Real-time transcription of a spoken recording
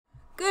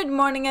Good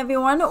morning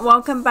everyone,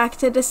 welcome back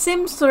to The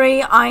Sims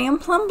 3. I am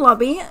Plum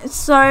Blobby.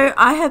 So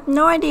I have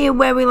no idea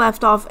where we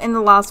left off in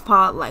the last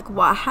part, like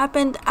what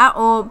happened at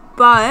all,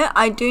 but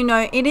I do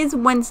know it is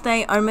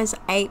Wednesday, almost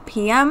 8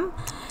 PM,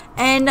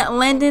 and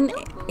Landon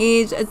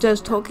is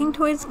just talking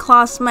to his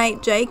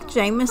classmate Jake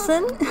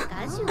Jameson.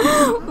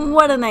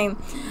 What a name.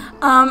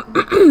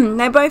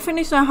 They both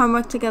finished their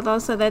homework together,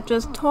 so they're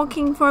just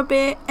talking for a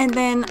bit, and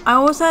then I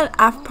also had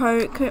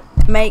Afro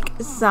make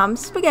some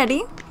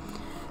spaghetti.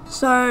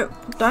 So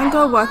don't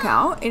go work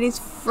out, it is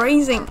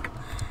freezing.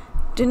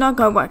 Do not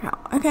go work out,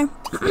 okay?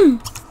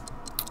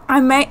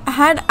 I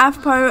had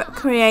Afro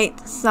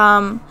create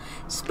some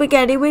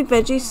spaghetti with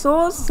veggie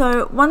sauce,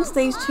 so once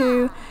these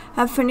two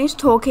have finished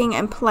talking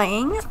and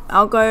playing,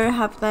 I'll go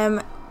have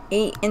them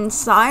eat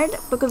inside,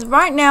 because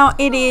right now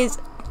it is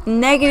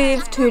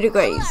 -2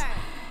 degrees.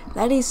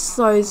 That is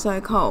so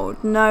cold,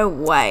 no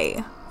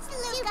way.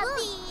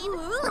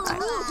 Right,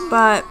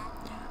 but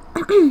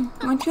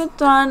once you're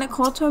done,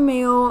 call to a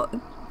meal,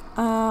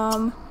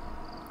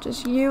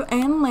 just you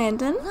and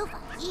Landon.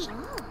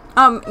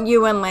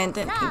 You and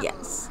Landon,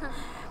 yes,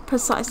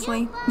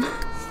 precisely.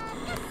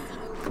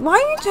 Why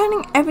are you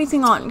turning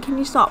everything on? Can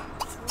you stop?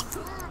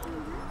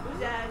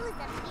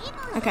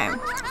 Okay.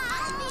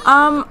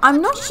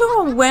 I'm not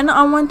sure when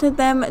I wanted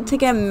them to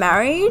get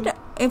married,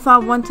 if I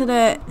wanted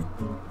it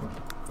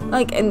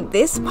like in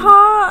this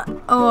part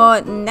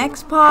or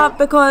next part,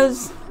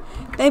 because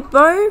they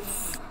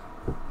both...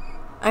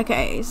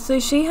 Okay, so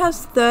she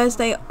has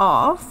Thursday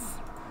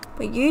off,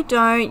 but you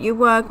don't. You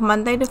work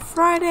Monday to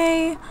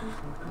Friday.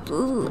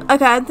 Ooh.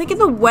 Okay, I'm thinking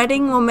the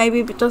wedding will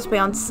maybe just be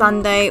on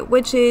Sunday,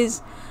 which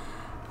is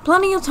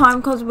plenty of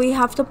time because we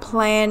have to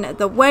plan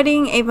the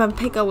wedding, even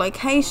pick a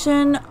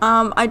location.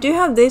 I do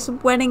have this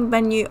wedding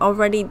venue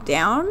already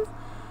down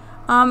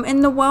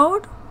in the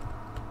world.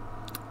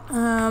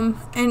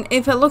 And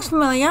if it looks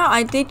familiar,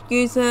 I did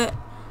use it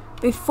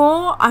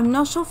before. I'm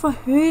not sure for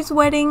whose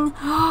wedding,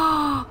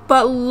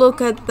 but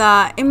look at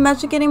that.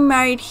 Imagine getting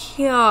married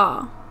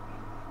here.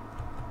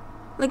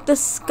 Like, the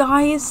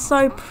sky is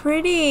so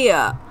pretty.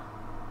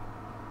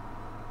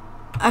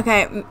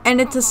 Okay,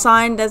 and it's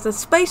assigned as a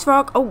space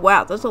rock. Oh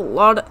wow, there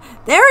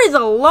is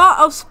a lot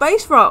of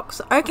space rocks.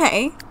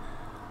 Okay,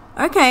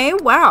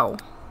 wow.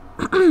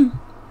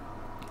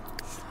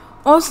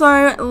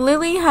 Also,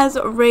 Lily has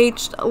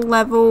reached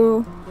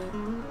level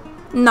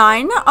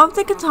 9 of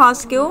the guitar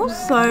skills,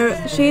 so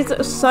she's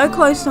so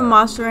close to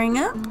mastering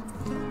it.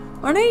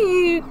 Why don't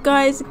you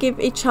guys give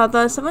each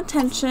other some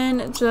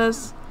attention?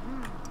 Just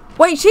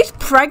wait, she's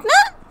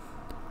pregnant?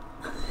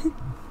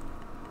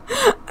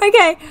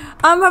 Okay,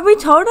 have we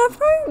told her?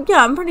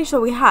 Yeah, I'm pretty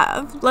sure we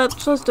have. Let's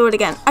just do it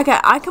again. Okay,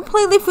 I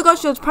completely forgot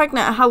she was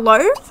pregnant. Hello?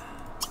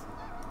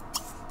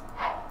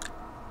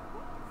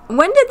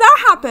 When did that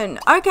happen?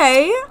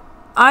 Okay,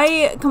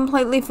 I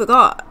completely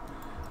forgot.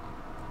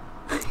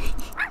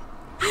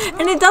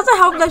 And it doesn't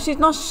help that she's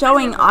not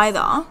showing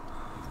either.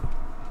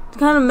 It's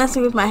kind of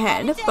messing with my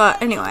head,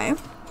 but anyway.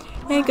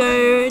 Here you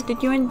go.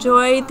 Did you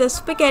enjoy the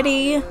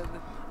spaghetti?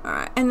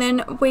 Alright, and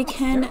then we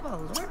can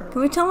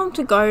we tell them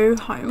to go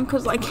home?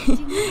 Because, like,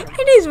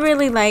 it is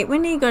really late. We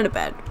need to go to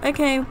bed.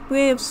 Okay,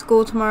 we have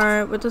school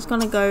tomorrow. We're just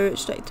going to go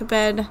straight to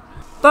bed.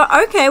 But,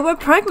 okay, we're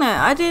pregnant.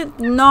 I did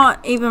not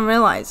even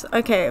realize.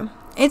 Okay,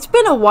 it's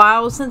been a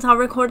while since I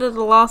recorded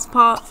the last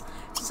part.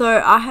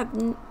 So,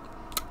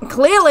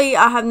 clearly,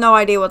 I have no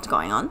idea what's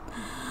going on.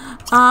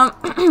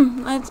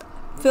 Let's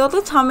feel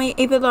the tummy,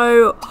 even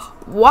though,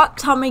 what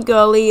tummy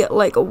girly,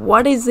 like,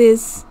 what is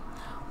this?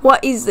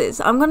 What is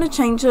this? I'm gonna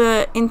change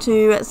it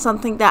into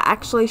something that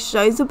actually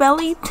shows a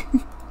belly.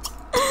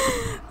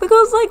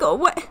 Because, like,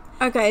 what?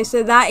 Okay,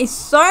 so that is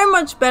so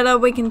much better.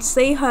 We can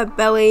see her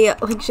belly.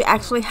 Like, she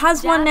actually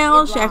has one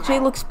now. She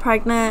actually looks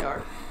pregnant.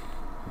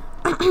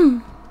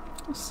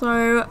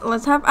 So,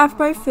 let's have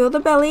Afro feel the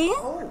belly.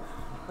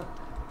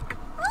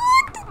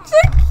 So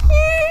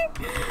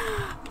cute.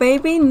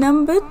 Baby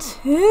number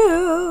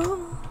 2.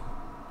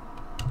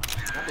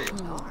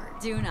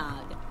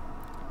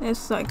 They're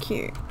so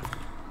cute.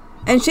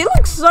 And she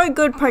looks so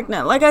good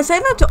pregnant. Like, I say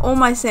that to all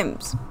my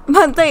Sims,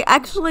 but they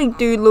actually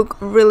do look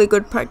really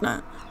good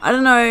pregnant. I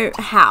don't know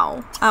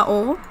how at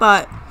all,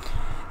 but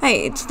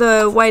hey, it's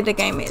the way the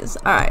game is.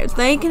 Alright,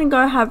 they can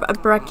go have a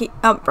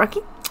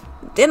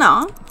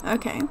dinner.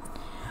 Okay.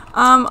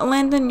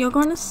 Landon, you're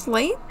going to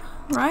sleep,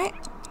 right?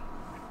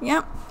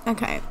 Yep.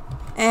 Okay.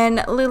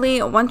 And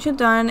Lily, once you're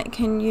done,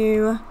 can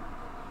you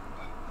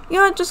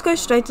just go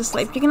straight to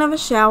sleep. You can have a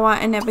shower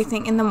and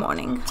everything in the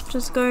morning.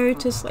 Just go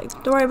to sleep.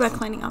 Don't worry about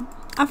cleaning up.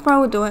 Afro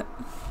will do it.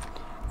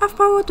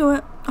 Afro will do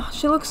it. Oh,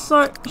 she looks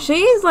so...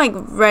 She's, like,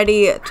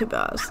 ready to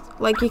burst.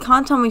 Like, you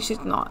can't tell me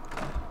she's not.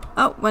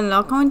 Oh, we're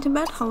not going to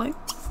bed. Hello.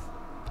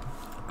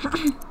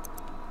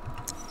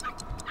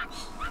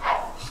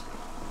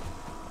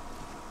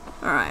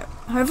 Alright.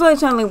 Hopefully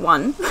it's only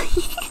one.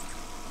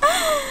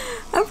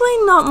 Hopefully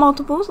not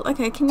multiples.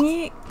 Okay, can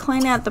you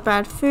clean out the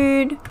bad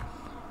food?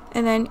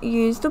 And then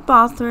use the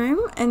bathroom.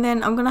 And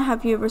then I'm going to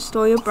have you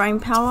restore your brain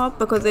power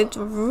because it's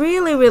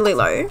really, really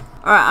low.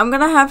 Alright, I'm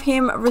gonna have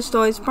him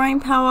restore his brain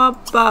power,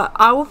 but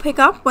I will pick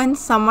up when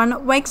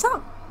someone wakes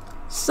up.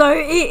 So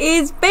it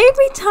is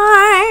baby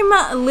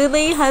time.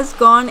 Lily has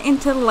gone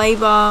into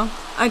labor.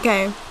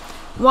 Okay,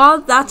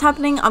 while that's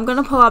happening, I'm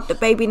gonna pull up the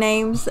baby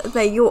names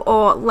that you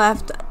all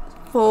left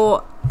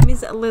for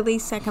Miss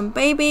Lily's second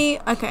baby.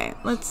 Okay,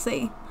 let's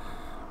see.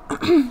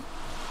 Oh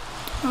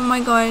my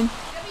god.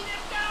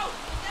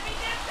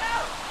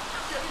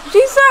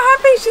 She's so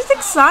happy. She's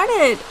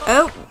excited.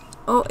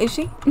 Oh, is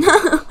she?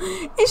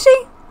 Is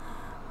she?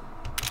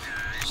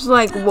 She's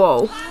like,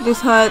 whoa,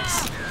 this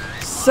hurts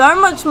so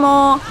much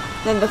more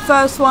than the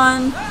first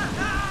one.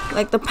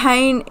 Like, the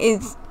pain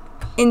is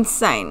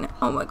insane.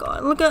 Oh my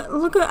god, look at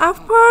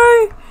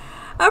Afro.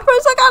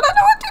 Afro's like, I don't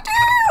know what to do.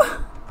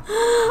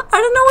 I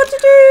don't know what to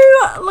do.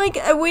 Like,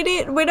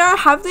 we don't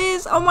have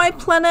this on my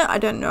planet. I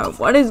don't know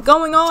what is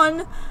going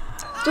on.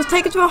 Just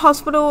take her to a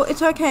hospital.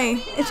 It's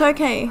okay. It's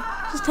okay.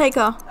 Just take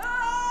her.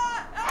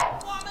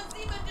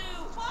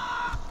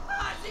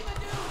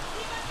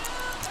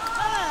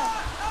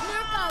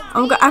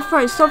 Oh my god,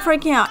 Afro, stop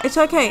freaking out. It's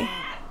okay.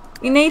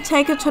 You need to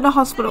take her to the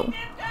hospital.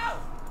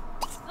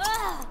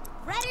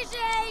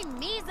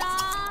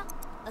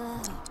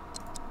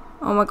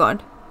 Oh my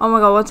god. Oh my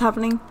god, what's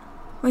happening?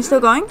 We're still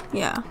going?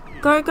 Yeah.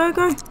 Go, go,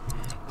 go.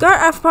 Go,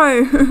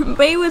 Afro.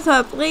 Be with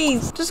her,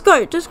 please. Just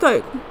go, just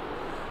go.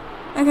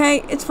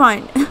 Okay, it's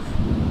fine.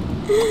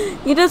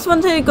 You just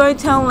wanted to go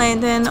tell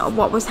Landon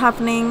what was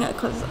happening,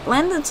 because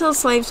Landon's still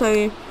asleep,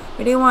 so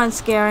we didn't want to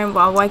scare him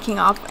while waking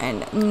up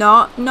and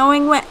not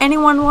knowing where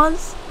anyone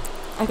was.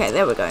 Okay,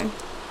 there we go.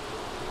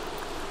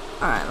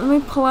 Alright, let me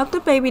pull up the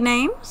baby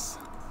names.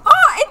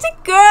 Oh, it's a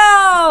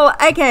girl!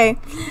 Okay,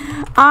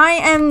 I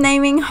am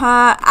naming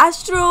her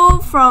Astral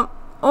from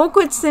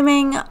Awkward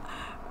Simming.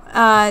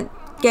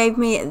 Gave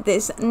me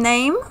this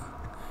name.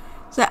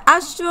 So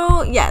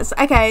Astral, yes,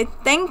 okay,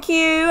 thank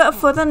you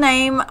for the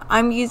name.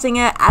 I'm using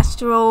it,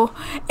 Astral.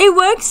 It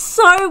works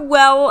so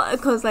well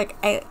because like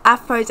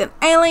Afro's an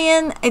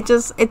alien.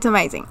 It's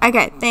amazing.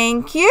 Okay,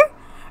 thank you.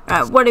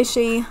 Alright, what is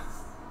she?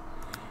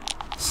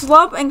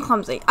 Slob and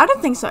clumsy. I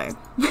don't think so.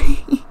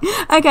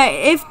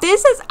 Okay, if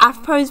this is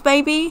Afro's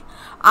baby,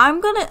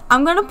 I'm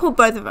gonna put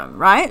both of them,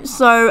 right?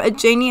 So a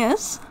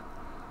genius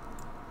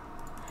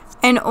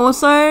and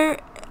also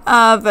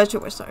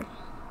virtuoso.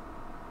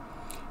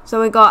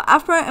 So we got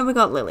Afro and we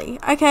got Lily.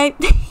 Okay.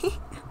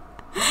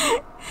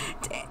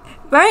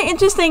 Very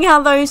interesting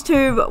how those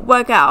two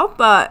work out,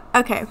 but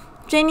okay.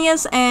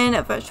 Genius and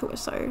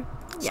virtuoso.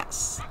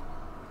 Yes.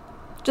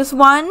 Just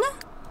one.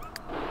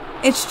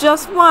 It's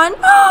just one.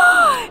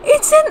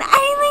 It's an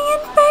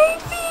alien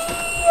baby.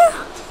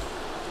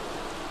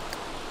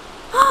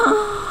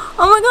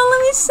 Oh my god,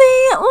 let me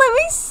see. Let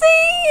me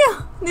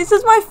see. This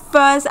is my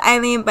first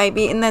alien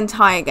baby in the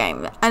entire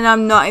game, and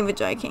I'm not even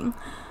joking.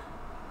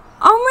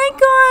 Oh my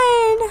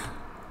god.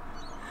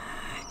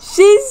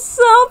 She's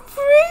so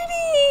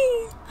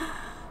pretty.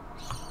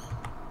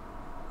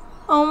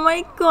 Oh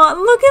my god.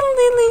 Look at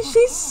Lily.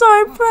 She's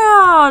so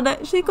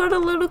proud. She got a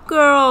little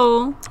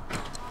girl.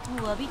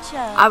 We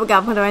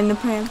gotta put her in the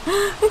pram.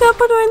 We gotta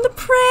put her in the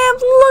pram.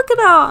 Look at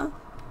her.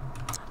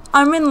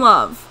 I'm in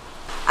love.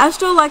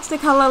 Astral likes the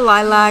color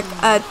lilac,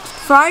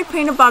 fried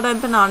peanut butter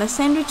and banana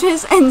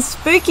sandwiches, and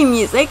spooky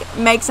music.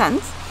 Makes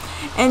sense.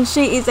 And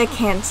she is a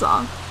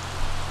Cancer.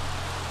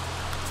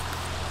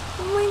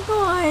 Oh my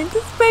god,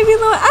 this baby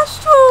little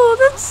Astral,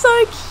 that's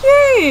so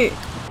cute.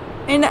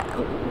 And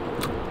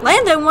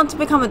Landon wants to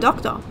become a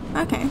doctor.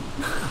 Okay.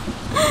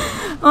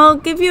 I'll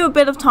give you a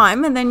bit of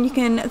time and then you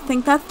can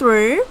think that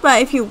through.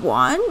 But if you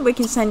want, we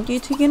can send you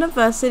to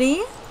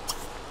university.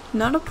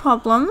 Not a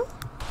problem.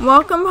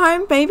 Welcome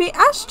home, baby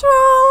Astral.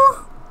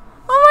 Oh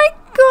my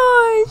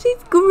god,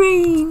 she's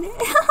green.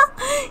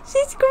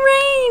 She's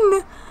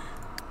green.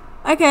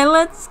 Okay,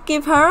 let's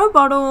give her a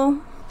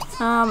bottle.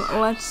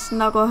 Let's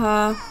snuggle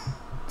her.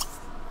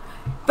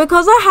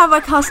 Because I have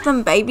a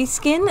custom baby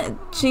skin,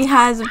 she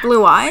has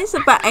blue eyes,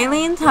 but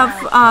aliens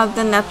have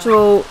the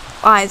natural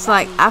eyes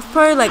like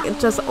Afro, like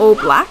just all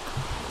black.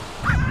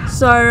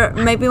 So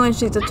maybe when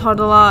she's a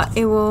toddler,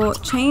 it will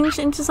change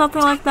into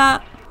something like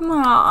that.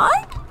 Aww,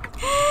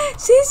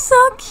 she's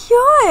so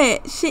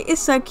cute. She is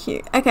so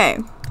cute. Okay,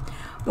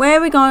 where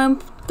are we going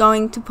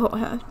to put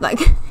her? Like,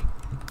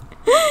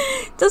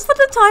 just for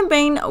the time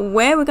being,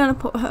 where are we going to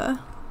put her?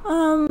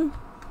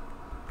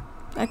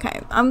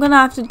 Okay, I'm gonna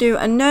have to do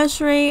a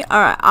nursery.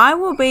 Alright, I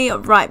will be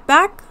right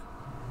back.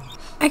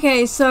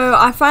 Okay, so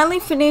I finally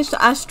finished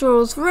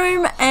Astral's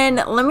room,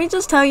 and let me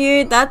just tell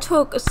you, that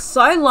took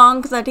so long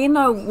because I didn't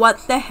know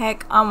what the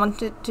heck I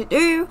wanted to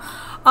do.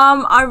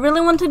 I really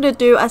wanted to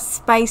do a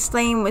space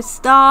theme with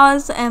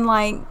stars and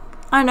like,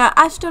 I don't know,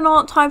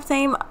 astronaut type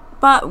theme,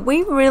 but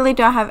we really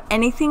don't have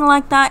anything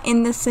like that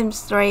in The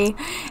Sims 3.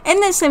 In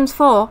The Sims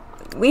 4,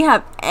 we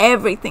have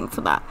everything for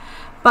that.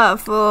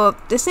 But for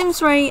The Sims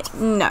 3,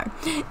 no.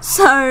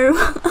 So,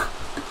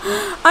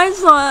 I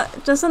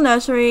thought just a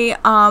nursery.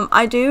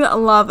 I do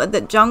love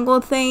the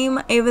jungle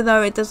theme, even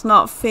though it does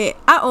not fit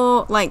at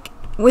all, like,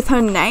 with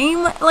her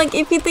name. Like,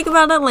 if you think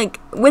about it, like,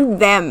 with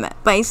them,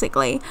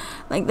 basically.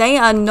 Like, they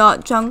are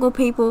not jungle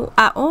people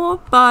at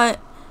all, but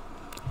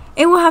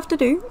it will have to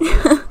do.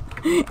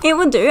 It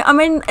will do. I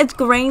mean, it's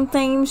green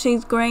theme.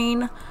 She's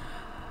green.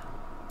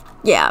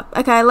 Yeah,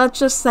 okay, let's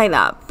just say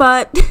that.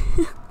 But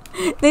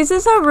this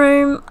is her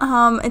room.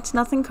 It's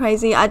nothing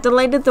crazy. I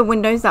deleted the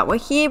windows that were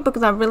here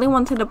because I really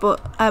wanted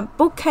a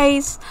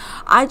bookcase.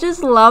 I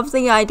just love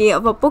the idea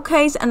of a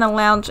bookcase and a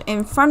lounge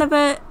in front of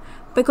it,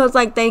 because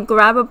like they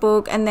grab a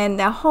book and then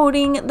they're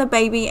holding the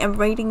baby and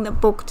reading the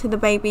book to the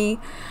baby.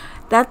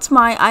 That's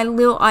my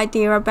little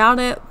idea about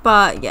it.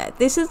 But yeah,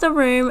 this is the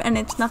room and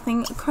it's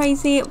nothing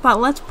crazy. But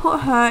let's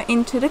put her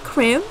into the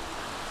crib,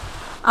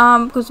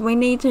 because we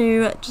need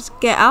to just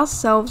get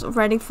ourselves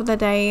ready for the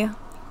day,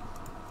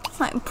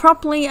 like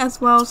properly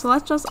as well. So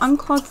let's just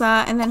unclog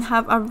that and then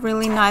have a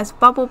really nice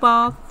bubble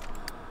bath.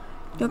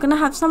 You're gonna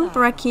have some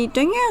brekkie.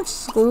 Don't you have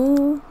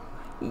school?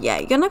 Yeah,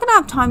 you're not gonna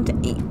have time to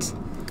eat.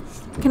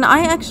 Can I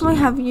actually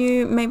have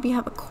you maybe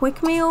have a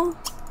quick meal?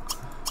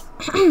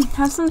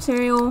 Have some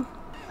cereal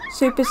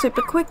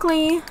super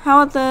quickly. How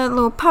are the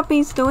little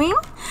puppies doing?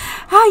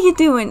 How are you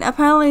doing?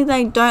 Apparently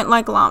they don't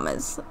like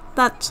llamas.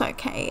 That's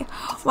okay.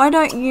 Why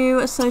don't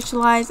you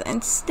socialize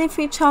and sniff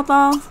each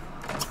other?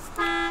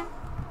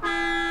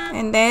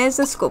 And there's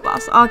the school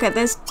bus. Okay,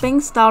 there's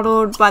being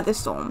startled by the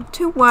storm.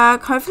 To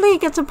work. Hopefully he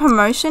gets a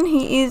promotion.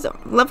 He is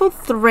level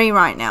 3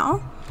 right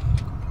now.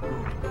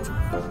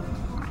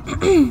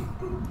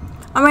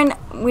 I mean,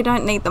 we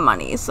don't need the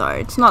money, so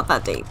it's not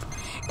that deep.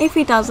 If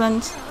he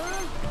doesn't...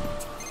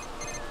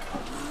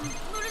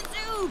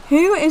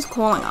 Who is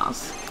calling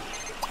us?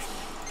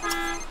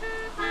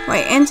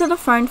 Wait, answer the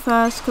phone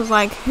first, because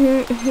like,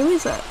 who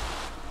is it?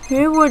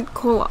 Who would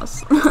call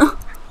us?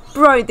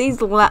 Bro, these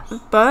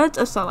birds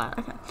are so loud.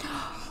 Okay.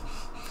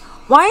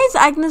 Why is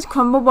Agnes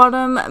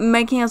Crumblebottom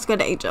making us go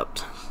to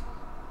Egypt?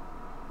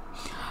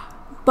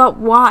 But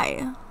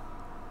why?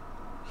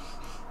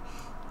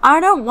 I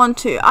don't want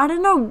to. I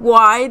don't know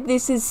why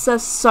this is so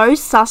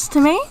sus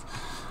to me.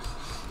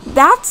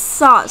 That's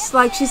sus.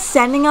 Like, she's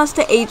sending us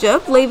to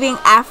Egypt, leaving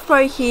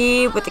Afro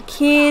here with the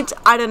kids.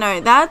 I don't know.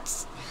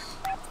 That's...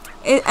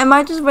 am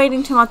I just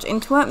reading too much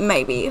into it?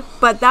 Maybe.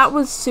 But that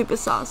was super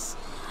sus.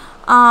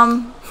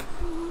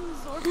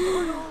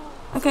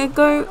 Okay,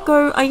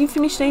 go. Are you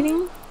finished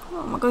eating?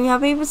 Oh my god, you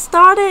haven't even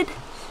started.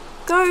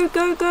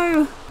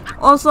 Go.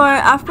 Also,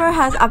 Afro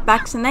has a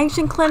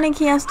vaccination clinic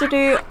he has to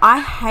do. I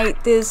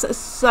hate this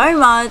so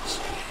much,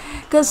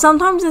 because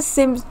sometimes the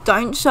Sims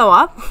don't show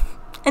up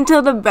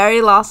until the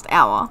very last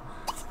hour,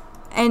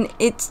 and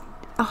it's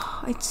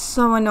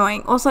so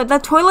annoying. Also, the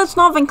toilet's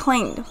not even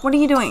cleaned. What are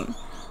you doing?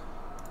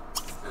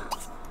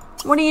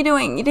 What are you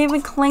doing? You didn't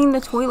even clean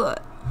the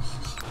toilet.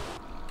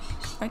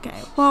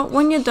 Okay, well,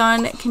 when you're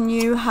done, can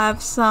you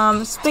have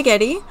some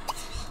spaghetti?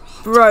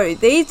 Bro,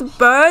 these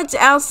birds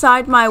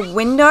outside my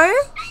window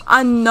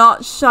are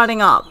not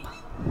shutting up.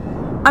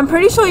 I'm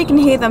pretty sure you can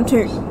hear them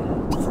too.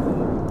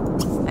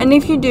 And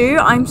if you do,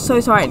 I'm so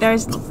sorry.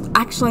 There's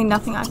actually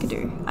nothing I can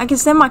do. I can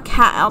send my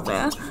cat out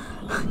there.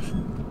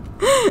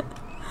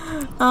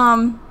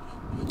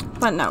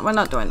 But no, we're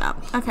not doing that.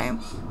 Okay.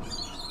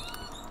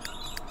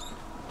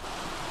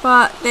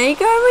 But there you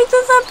go, we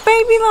just have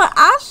baby little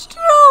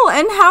Astral.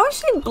 And how is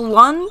she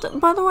blonde,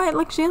 by the way?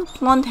 Like, she has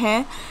blonde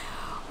hair.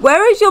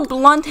 Where is your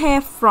blonde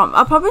hair from?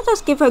 I'll probably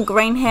just give her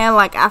green hair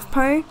like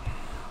Afpo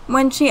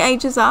when she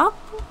ages up.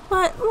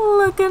 But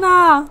look at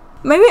her.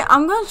 Maybe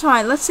I'm going to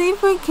try. Let's see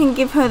if we can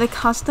give her the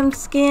custom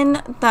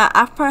skin that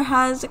Afpo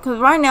has. Because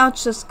right now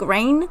it's just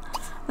green.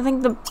 I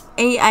think the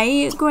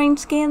EA green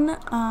skin.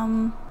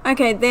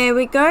 Okay, there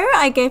we go.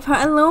 I gave her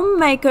a little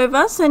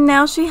makeover. So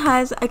now she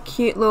has a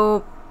cute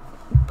little...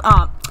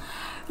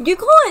 you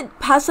call it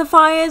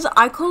pacifiers.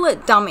 I call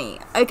it dummy.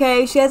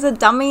 Okay, she has a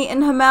dummy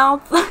in her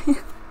mouth.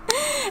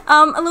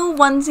 A little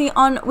onesie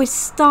on with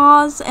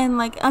stars and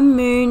like a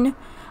moon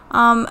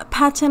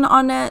pattern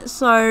on it,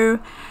 so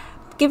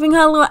giving her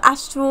a little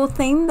astral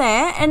theme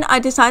there. And I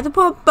decided to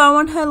put a bow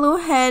on her little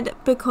head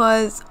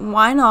because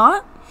why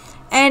not?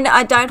 And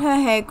I dyed her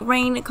hair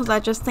green because I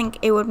just think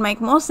it would make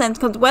more sense,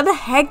 because where the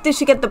heck did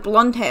she get the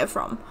blonde hair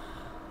from?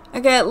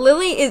 Okay,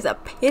 Lily is a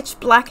pitch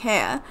black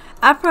hair,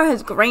 Afro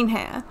has green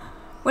hair.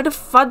 Where the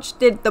fudge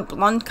did the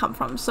blonde come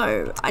from?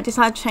 So I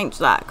decided to change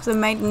that because it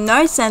made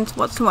no sense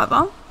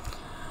whatsoever.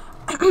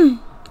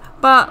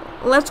 But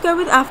let's go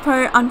with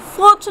Afro,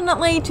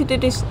 unfortunately, to do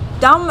this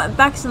dumb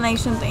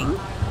vaccination thing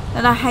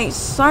that I hate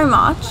so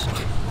much.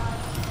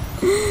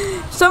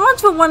 So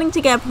much for wanting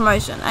to get a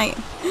promotion, eh?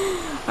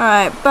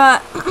 Alright,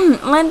 but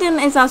Landon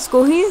is our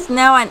school. He's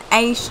now an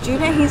A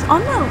student. He's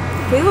on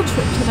a field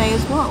trip today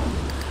as well.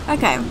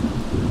 Okay,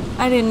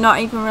 I did not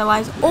even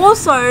realize.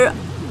 Also,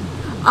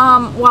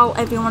 while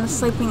everyone was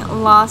sleeping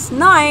last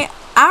night,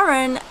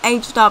 Aaron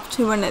aged up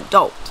to an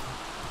adult.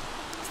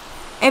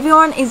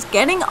 Everyone is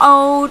getting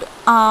old,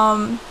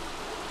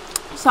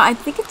 so I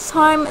think it's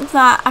time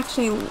that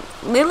actually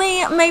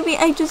Lily maybe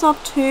ages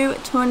up to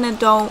an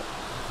adult.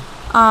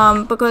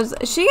 Because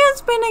she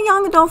has been a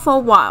young adult for a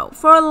while,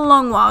 for a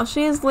long while.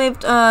 She has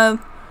lived a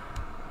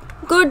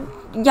good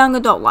young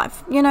adult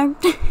life, you know.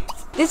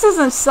 This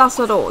isn't sus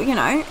at all, you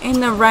know,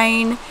 in the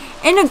rain,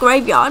 in a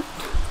graveyard.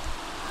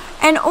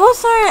 And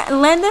also,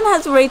 Landon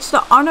has reached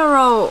the honor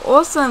roll.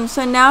 Awesome.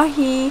 So now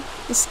he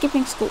is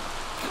skipping school.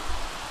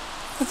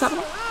 What's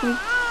happening?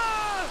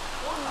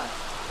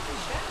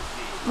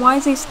 Why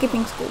is he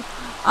skipping school?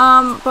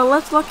 But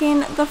let's lock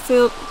in the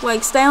field,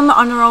 like stay on the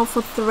honor roll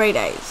for 3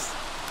 days.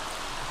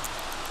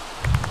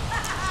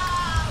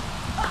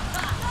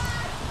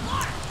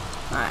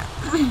 Alright.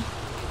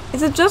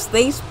 Is it just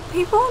these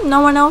people?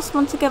 No one else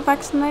wants to get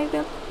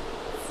vaccinated?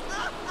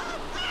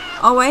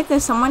 Oh wait,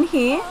 there's someone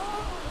here.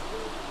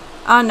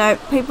 Oh no,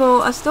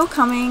 people are still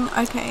coming.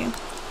 Okay.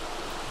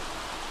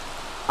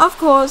 Of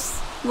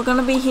course, we're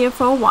gonna be here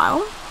for a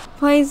while.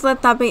 Please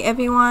let that be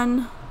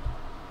everyone.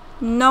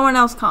 No one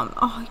else come.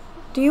 Oh,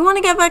 do you want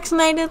to get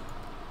vaccinated?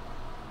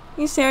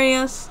 You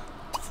serious?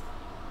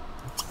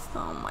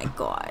 Oh my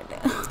god.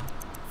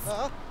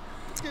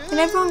 Can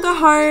everyone go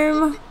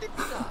home?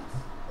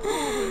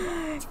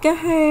 Go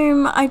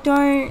home. I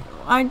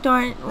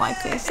don't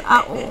like this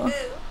at all.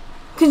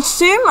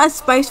 Consume a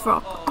space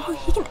rock. Oh,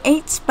 he can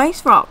eat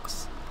space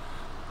rocks.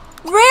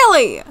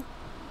 Really?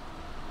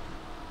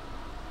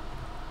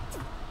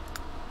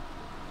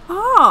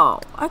 Oh,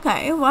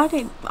 okay. Why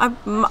did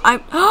I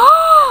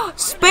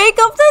speak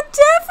of the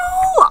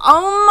devil?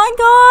 Oh my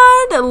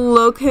god!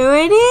 Look who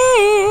it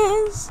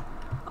is!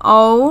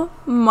 Oh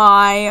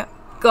my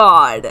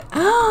god!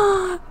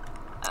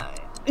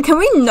 Can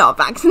we not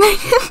vaccinate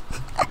him?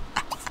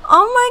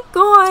 Oh my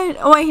god!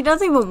 Oh wait, he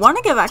doesn't even want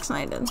to get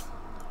vaccinated.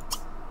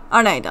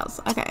 Oh no, he does.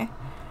 Okay.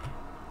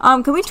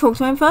 Can we talk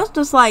to him first?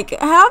 Just like,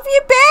 how have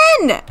you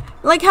been?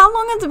 Like, how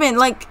long has it been?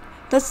 Like,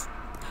 this.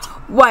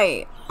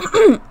 Wait.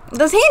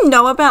 Does he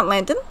know about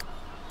Landon?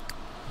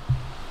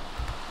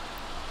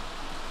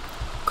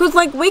 Cause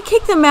like we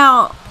kicked him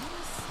out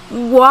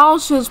while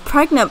she was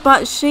pregnant,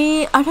 but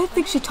I don't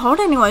think she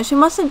told anyone. She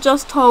must have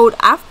just told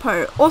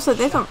Afpo. Also,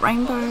 there's a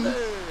rainbow.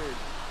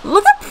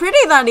 Look how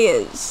pretty that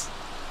is.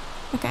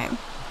 Okay.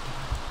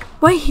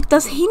 Wait,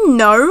 does he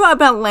know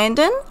about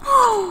Landon?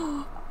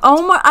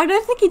 Oh my, I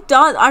don't think he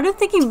does. I don't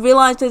think he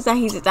realizes that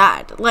he's a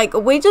dad. Like,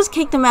 we just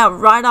kicked him out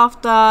right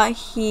after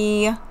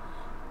he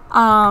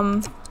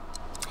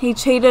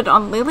cheated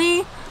on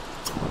Lily.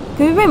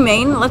 Can we be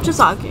mean? Let's just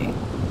argue.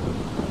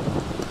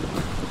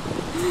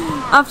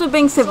 After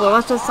being civil,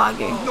 let's just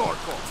argue.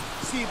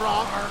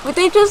 But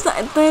they're just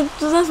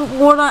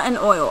water and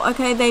oil,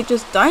 okay? They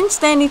just don't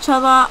stand each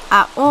other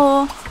at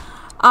all.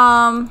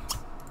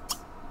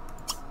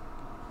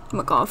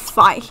 We're gonna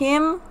fight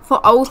him for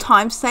old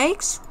time's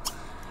sakes.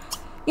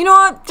 You know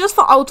what? Just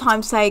for old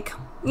time's sake.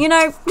 You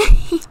know,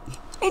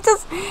 it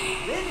just.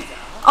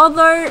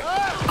 Although,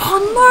 oh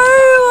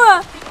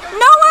no,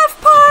 no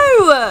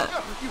FPO!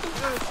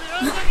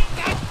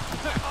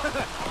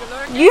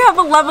 You have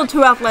a level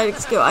 2 athletic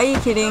skill. Are you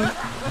kidding?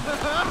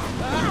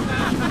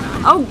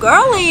 Oh,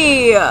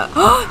 girly!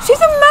 She's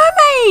a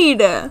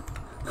mermaid.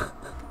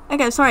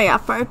 Okay, sorry,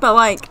 Afro, but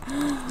like,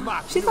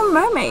 she's a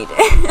mermaid.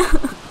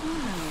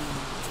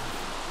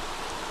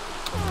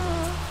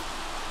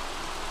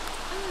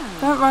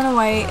 Don't run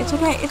away. It's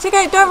okay. It's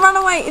okay. Don't run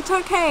away. It's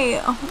okay.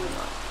 Oh my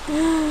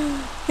god.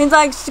 He's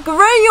like, screw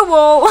you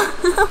all.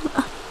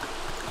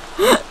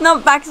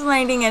 Not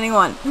vaccinating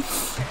anyone.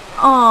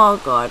 Oh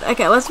god.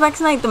 Okay, let's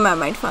vaccinate the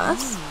mermaid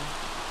first.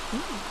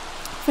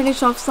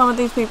 Finish off some of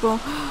these people.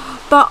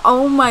 But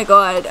oh my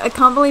god, I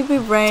can't believe we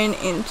ran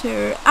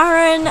into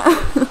Aaron.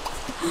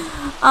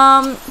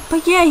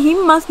 But yeah, he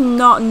must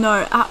not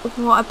know at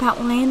all about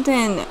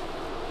Landon.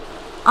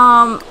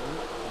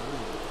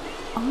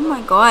 Oh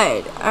my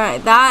god.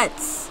 Alright,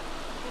 that's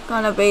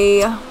gonna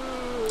be a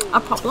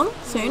problem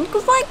soon.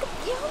 Because, like,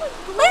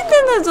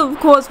 Landon is, of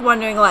course,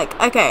 wondering, like,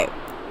 okay,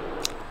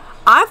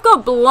 I've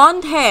got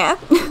blonde hair.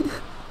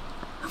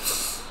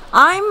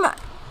 I'm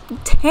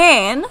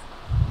tan.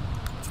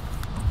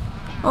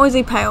 Or is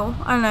he pale?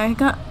 I don't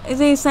know. Is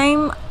he the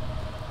same?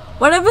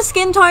 Whatever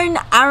skin tone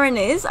Aaron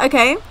is,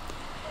 okay.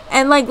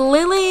 And, like,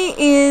 Lily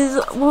is,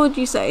 what would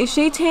you say? Is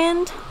she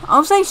tanned?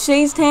 I'll say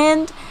she's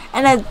tanned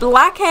and has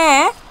black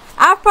hair.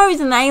 Afro is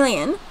an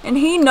alien, and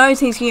he knows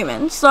he's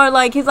human. So,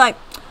 like, he's like,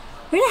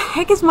 who the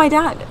heck is my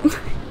dad?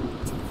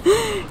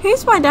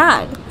 Who's my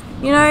dad?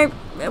 You know,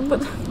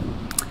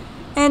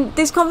 and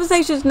this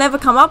conversation's never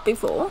come up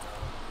before.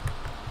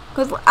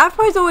 Because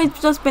Afro's always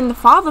just been the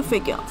father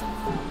figure.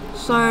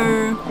 So,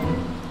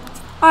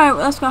 alright,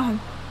 let's go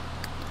home.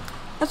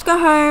 Let's go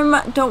home.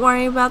 Don't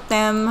worry about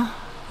them.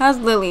 How's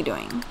Lily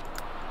doing?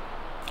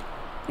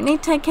 We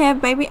need to take care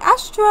of baby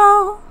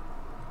Astral.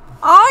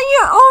 Oh,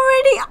 you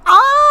already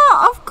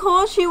are! Of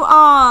course you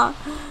are.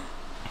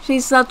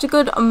 She's such a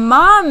good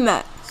mom.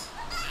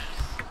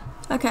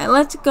 Okay,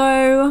 let's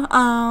go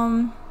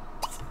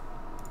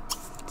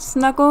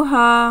snuggle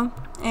her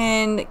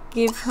and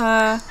give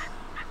her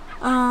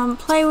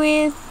play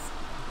with.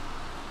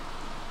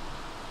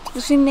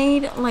 Does she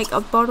need like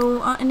a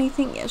bottle or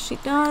anything? Yes, she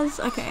does.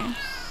 Okay.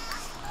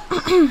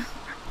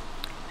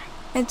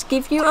 Let's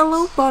give you a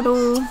little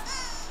bottle.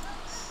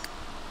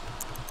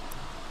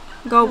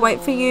 Go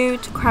wait for you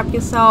to crap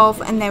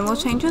yourself and then we'll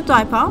change your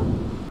diaper.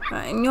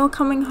 Right, and you're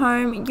coming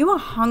home. You are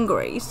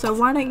hungry, so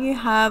why don't you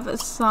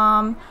have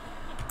some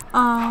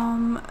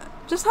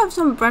just have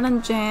some bread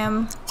and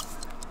jam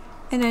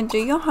and then do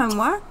your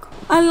homework.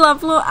 I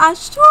love little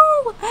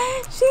Astral.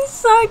 She's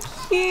so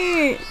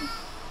cute.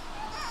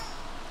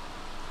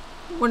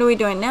 What are we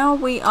doing now?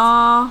 We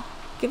are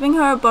giving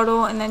her a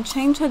bottle and then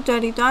change her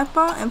dirty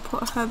diaper and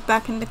put her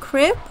back in the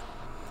crib.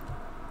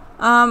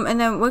 And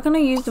then we're gonna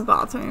use the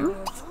bathroom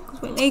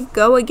because we need to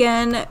go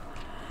again.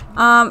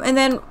 And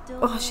then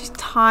oh, she's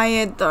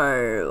tired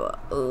though.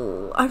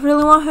 Ooh, I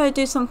really want her to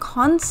do some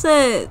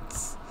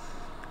concerts.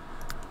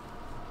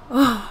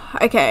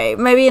 Okay,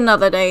 maybe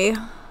another day.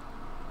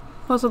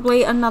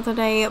 Possibly another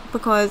day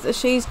because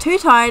she's too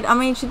tired. I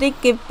mean, she did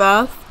give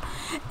birth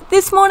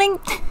this morning.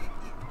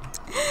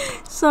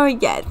 So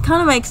yeah, it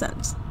kind of makes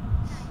sense.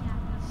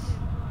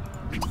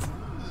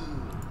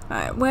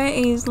 Alright, where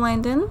is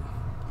Landon?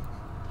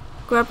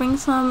 Grabbing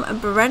some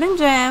bread and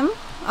jam.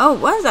 Oh,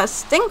 what is that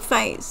stink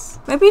face?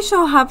 Maybe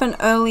she'll have an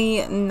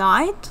early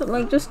night.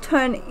 Like, just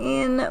turn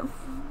in.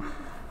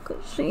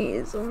 Because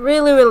she's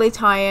really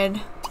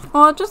tired.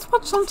 Or just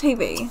watch some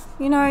TV.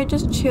 You know,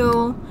 just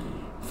chill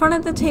in front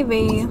of the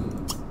TV.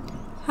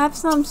 Have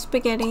some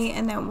spaghetti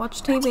and then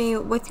watch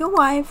TV with your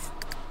wife.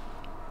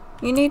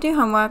 You need to do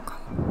homework.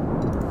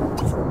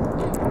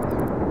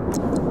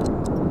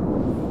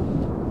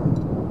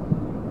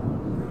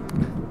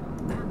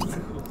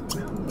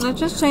 Let's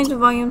just change the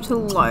volume to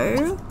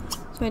low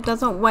so it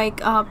doesn't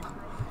wake up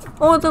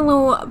all the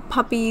little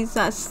puppies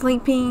that are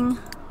sleeping.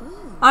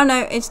 Oh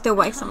no, it still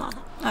wakes them up.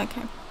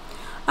 Okay.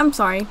 I'm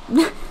sorry.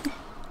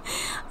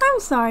 I'm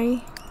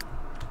sorry.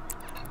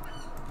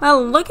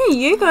 Well, look at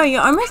you go.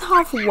 You're almost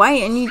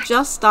halfway and you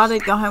just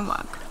started your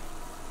homework.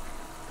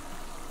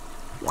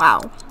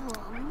 Wow.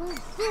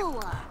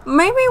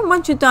 Maybe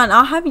once you're done,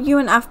 I'll have you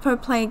and Afpo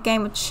play a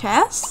game of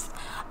chess.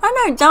 I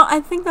know,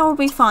 I think that will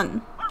be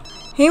fun.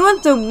 He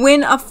wants to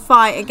win a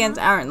fight against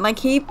Aaron. Like,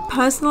 he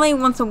personally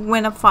wants to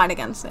win a fight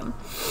against him.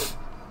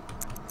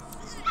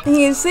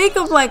 He is sick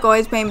of like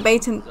always being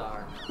beaten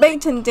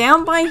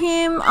down by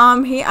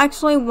him. He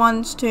actually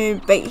wants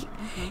to beat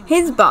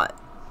his butt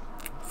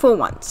for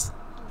once.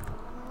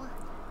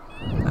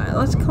 Alright,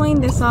 let's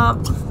clean this up.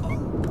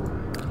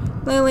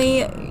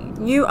 Lily,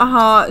 you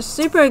are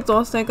super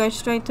exhausted. Go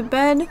straight to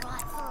bed.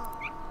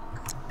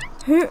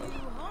 Who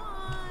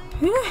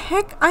the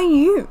heck are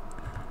you,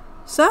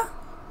 sir?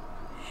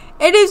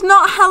 It is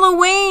not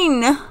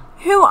Halloween.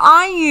 Who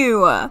are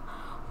you?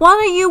 What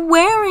are you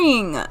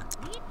wearing?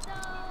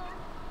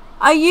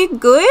 Are you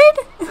good?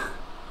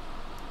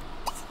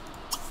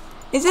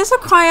 Is this a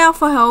cry out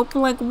for help?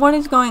 Like, what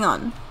is going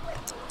on?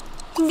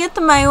 You can get the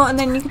mail and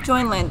then you can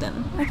join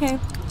Landon. Okay.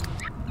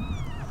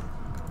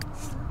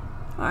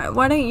 Alright,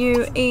 why don't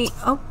you eat?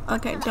 Oh,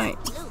 okay, don't.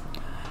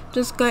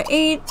 Just go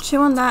eat,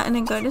 chew on that, and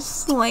then go to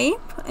sleep.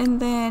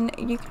 And then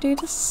you can do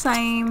the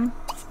same.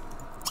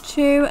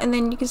 Chew, and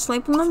then you can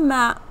sleep on the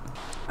mat.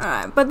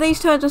 Alright, but these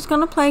two are just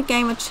gonna play a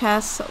game of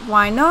chess.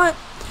 Why not?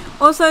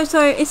 Also,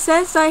 so it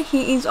says that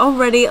he is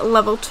already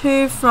level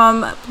 2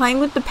 from playing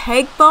with the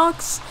peg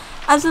box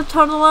as a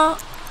toddler,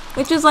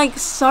 which is like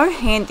so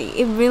handy.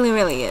 It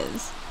really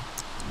is.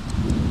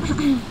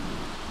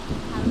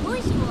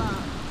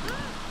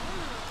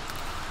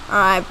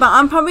 Alright, but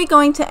I'm probably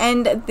going to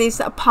end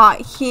this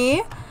part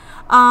here.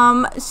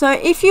 So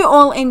if you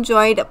all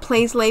enjoyed,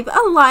 please leave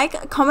a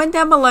like, comment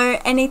down below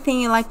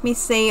anything you'd like me to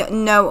see,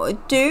 know, or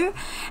do,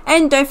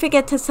 and don't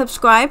forget to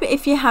subscribe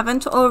if you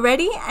haven't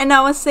already, and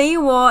I will see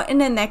you all in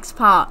the next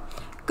part.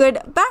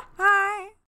 Goodbye.